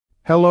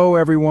Hello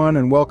everyone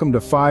and welcome to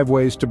 5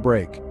 Ways to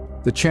Break,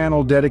 the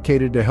channel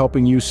dedicated to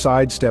helping you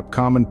sidestep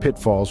common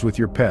pitfalls with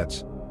your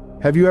pets.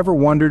 Have you ever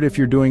wondered if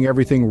you're doing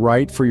everything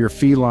right for your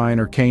feline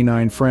or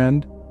canine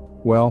friend?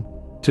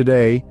 Well,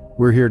 today,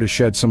 we're here to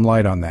shed some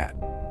light on that.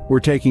 We're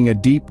taking a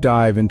deep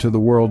dive into the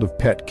world of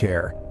pet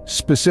care,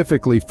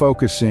 specifically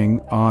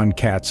focusing on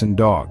cats and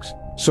dogs.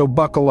 So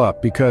buckle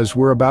up because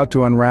we're about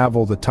to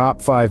unravel the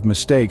top 5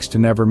 mistakes to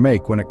never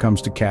make when it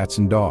comes to cats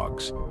and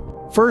dogs.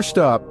 First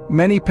up,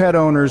 many pet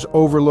owners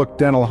overlook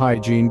dental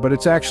hygiene, but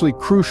it's actually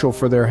crucial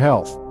for their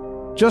health.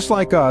 Just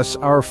like us,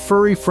 our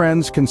furry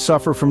friends can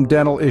suffer from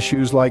dental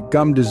issues like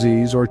gum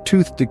disease or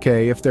tooth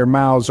decay if their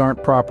mouths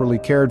aren't properly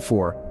cared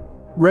for.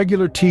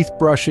 Regular teeth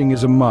brushing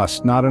is a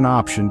must, not an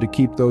option, to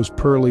keep those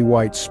pearly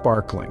whites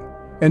sparkling.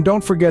 And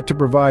don't forget to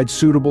provide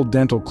suitable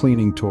dental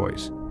cleaning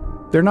toys.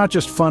 They're not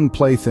just fun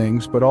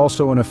playthings, but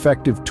also an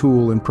effective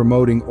tool in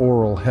promoting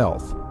oral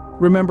health.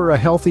 Remember, a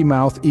healthy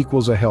mouth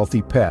equals a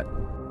healthy pet.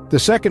 The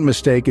second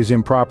mistake is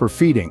improper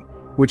feeding,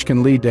 which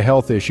can lead to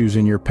health issues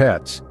in your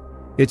pets.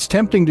 It's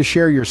tempting to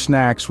share your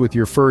snacks with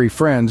your furry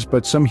friends,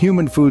 but some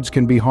human foods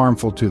can be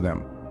harmful to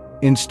them.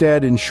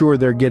 Instead, ensure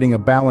they're getting a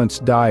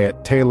balanced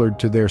diet tailored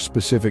to their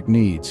specific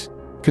needs.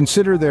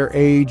 Consider their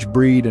age,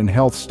 breed, and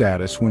health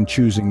status when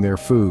choosing their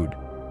food.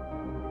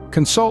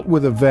 Consult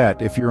with a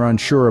vet if you're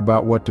unsure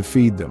about what to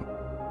feed them.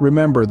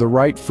 Remember, the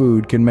right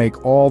food can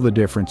make all the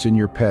difference in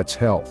your pet's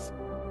health.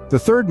 The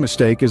third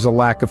mistake is a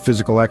lack of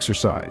physical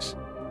exercise.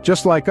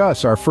 Just like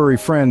us, our furry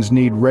friends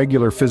need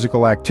regular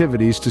physical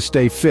activities to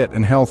stay fit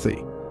and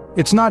healthy.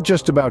 It's not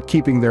just about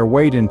keeping their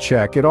weight in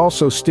check, it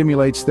also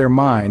stimulates their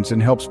minds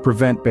and helps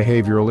prevent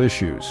behavioral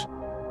issues.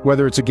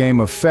 Whether it's a game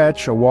of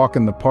fetch, a walk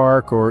in the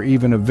park, or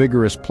even a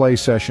vigorous play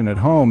session at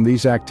home,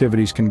 these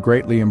activities can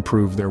greatly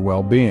improve their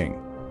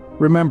well-being.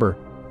 Remember,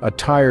 a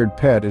tired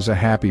pet is a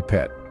happy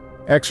pet.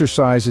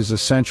 Exercise is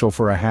essential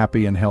for a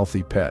happy and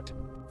healthy pet.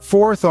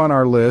 Fourth on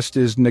our list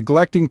is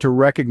neglecting to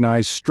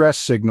recognize stress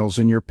signals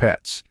in your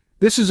pets.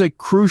 This is a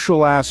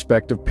crucial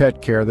aspect of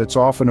pet care that's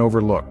often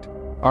overlooked.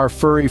 Our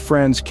furry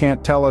friends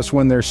can't tell us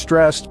when they're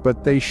stressed,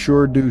 but they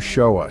sure do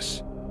show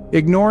us.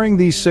 Ignoring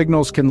these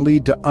signals can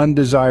lead to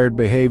undesired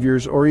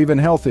behaviors or even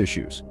health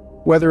issues.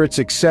 Whether it's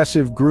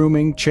excessive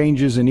grooming,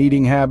 changes in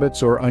eating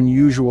habits, or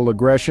unusual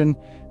aggression,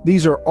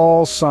 these are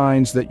all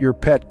signs that your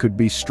pet could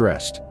be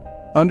stressed.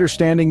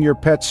 Understanding your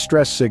pet's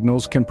stress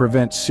signals can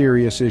prevent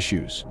serious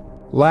issues.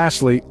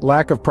 Lastly,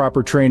 lack of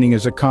proper training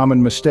is a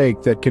common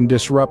mistake that can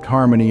disrupt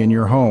harmony in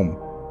your home.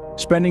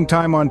 Spending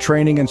time on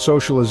training and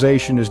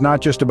socialization is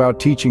not just about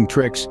teaching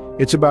tricks,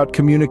 it's about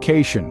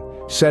communication,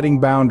 setting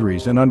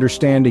boundaries, and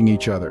understanding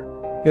each other.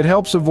 It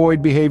helps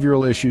avoid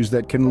behavioral issues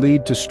that can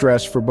lead to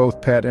stress for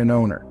both pet and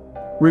owner.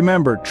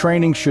 Remember,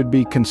 training should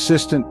be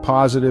consistent,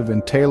 positive,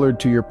 and tailored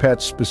to your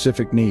pet's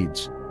specific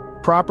needs.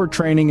 Proper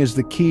training is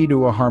the key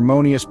to a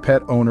harmonious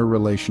pet-owner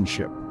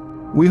relationship.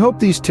 We hope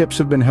these tips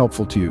have been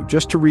helpful to you.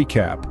 Just to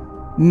recap,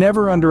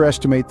 never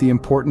underestimate the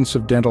importance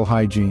of dental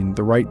hygiene,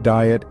 the right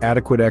diet,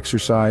 adequate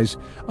exercise,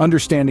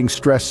 understanding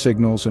stress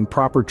signals, and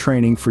proper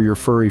training for your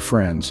furry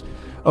friends.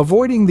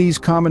 Avoiding these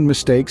common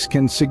mistakes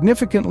can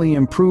significantly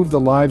improve the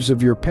lives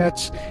of your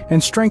pets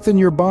and strengthen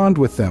your bond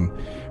with them.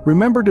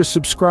 Remember to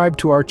subscribe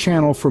to our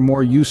channel for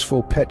more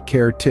useful pet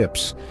care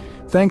tips.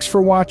 Thanks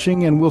for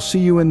watching, and we'll see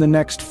you in the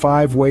next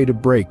 5 Way to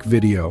Break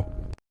video.